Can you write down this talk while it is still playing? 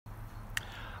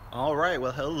All right,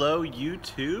 well, hello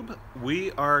YouTube.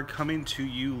 We are coming to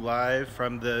you live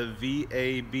from the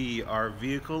VAB, our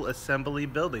Vehicle Assembly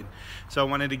Building. So I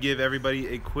wanted to give everybody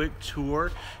a quick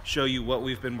tour, show you what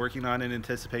we've been working on in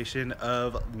anticipation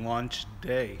of launch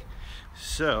day.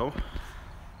 So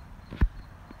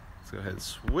let's go ahead and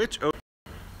switch over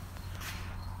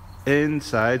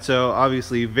inside. So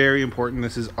obviously very important,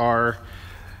 this is our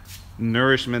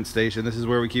nourishment station. This is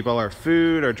where we keep all our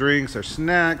food, our drinks, our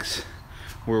snacks.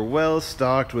 We're well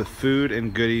stocked with food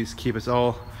and goodies, keep us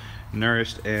all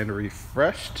nourished and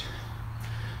refreshed.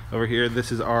 Over here,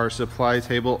 this is our supply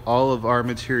table, all of our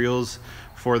materials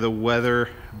for the weather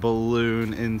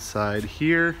balloon inside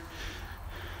here.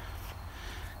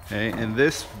 Okay, and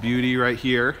this beauty right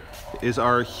here is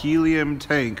our helium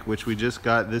tank, which we just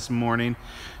got this morning.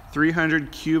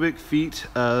 300 cubic feet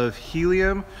of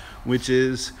helium, which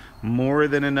is more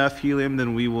than enough helium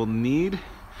than we will need.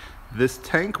 This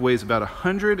tank weighs about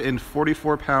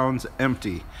 144 pounds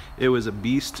empty. It was a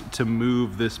beast to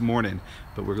move this morning,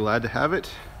 but we're glad to have it.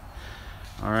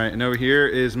 All right, and over here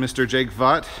is Mr. Jake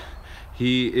Vaught.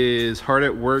 He is hard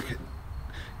at work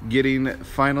getting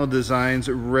final designs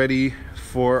ready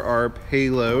for our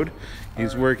payload.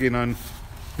 He's working on, you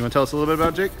want to tell us a little bit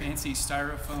about Jake? Fancy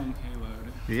styrofoam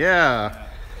payload. Yeah.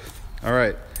 All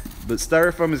right, but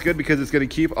styrofoam is good because it's going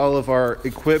to keep all of our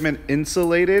equipment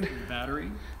insulated.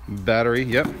 Battery,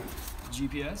 yep.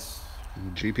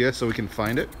 GPS, so we can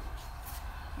find it.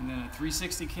 And then a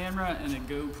 360 camera and a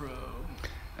GoPro.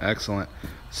 Excellent.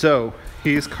 So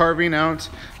he's carving out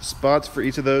spots for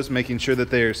each of those, making sure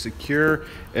that they are secure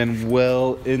and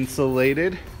well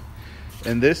insulated.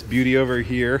 And this beauty over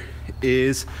here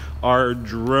is our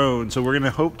drone. So we're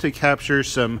gonna hope to capture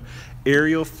some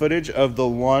aerial footage of the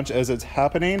launch as it's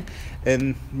happening,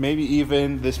 and maybe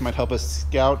even this might help us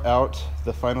scout out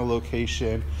the final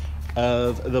location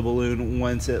of the balloon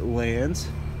once it lands.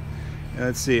 And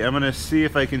let's see, I'm gonna see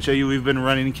if I can show you, we've been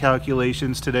running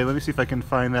calculations today. Let me see if I can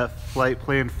find that flight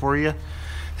plan for you.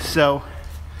 So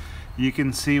you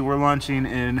can see we're launching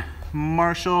in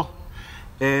Marshall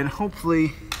and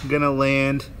hopefully gonna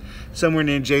land somewhere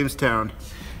near Jamestown.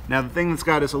 Now the thing that's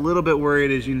got us a little bit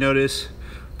worried is, you notice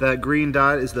that green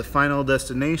dot is the final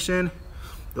destination.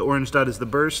 The orange dot is the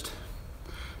burst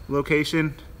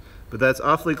location, but that's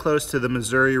awfully close to the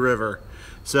Missouri River.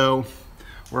 So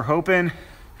we're hoping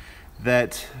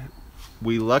that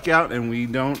we luck out and we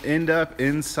don't end up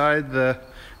inside the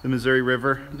Missouri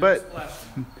River. But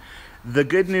the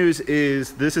good news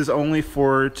is this is only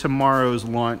for tomorrow's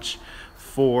launch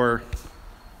for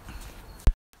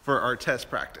our test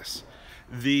practice.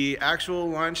 The actual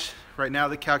launch, right now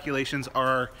the calculations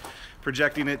are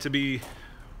projecting it to be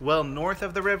well north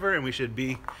of the river, and we should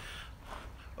be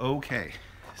okay.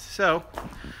 So,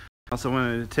 also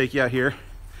wanted to take you out here.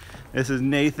 This is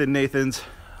Nathan. Nathan's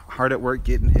hard at work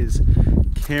getting his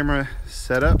camera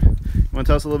set up. You want to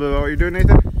tell us a little bit about what you're doing,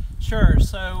 Nathan? Sure.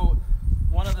 So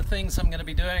one of the things I'm going to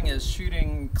be doing is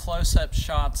shooting close-up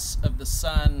shots of the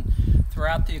sun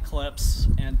throughout the eclipse,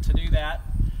 and to do that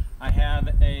I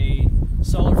have a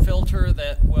solar filter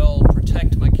that will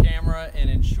protect my camera and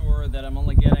ensure that I'm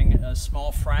only getting a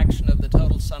small fraction of the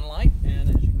total sunlight. And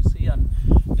as you can see, I'm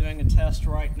doing a test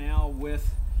right now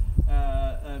with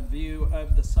a view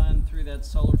of the sun through that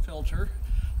solar filter.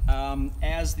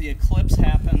 As the eclipse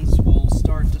happens, we'll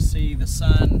start to see the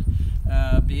sun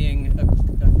being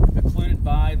occluded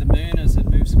by the moon as it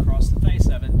moves across the face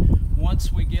of it.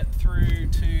 Once we get through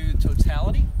to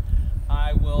totality,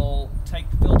 I will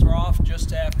take the filter off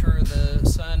just after the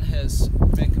sun has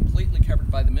been completely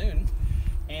covered by the moon,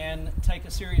 and take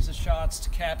a series of shots to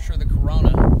capture the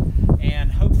corona,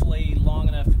 and hopefully long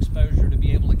enough exposure to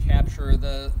be able to capture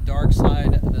the dark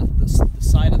side, the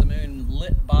side of the moon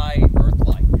lit by Earth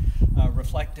light,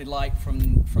 reflected light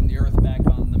from the Earth back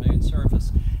on the moon's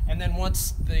surface. And then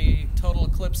once the total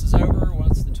eclipse is over,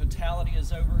 once the totality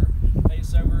is over, phase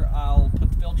is over, I'll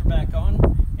put the filter back on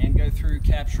and go through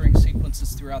capturing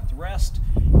sequences throughout the rest.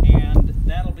 And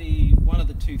that'll be one of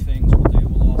the two things we'll do.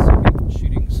 We'll also be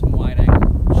shooting some wide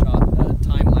angle shot,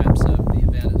 time lapse of the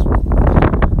event as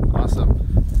well.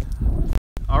 Awesome.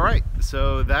 All right,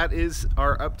 so that is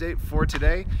our update for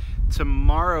today.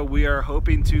 Tomorrow we are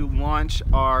hoping to launch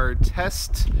our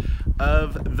test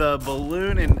of the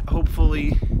balloon, and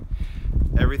hopefully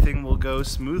everything will go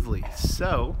smoothly.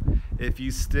 So if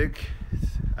you stick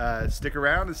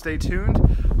around and stay tuned,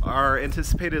 our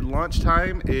anticipated launch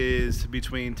time is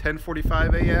between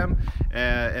 10:45 a.m.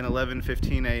 and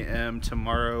 11:15 a.m.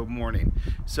 tomorrow morning.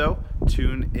 So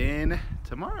tune in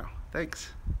tomorrow.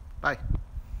 Thanks. Bye.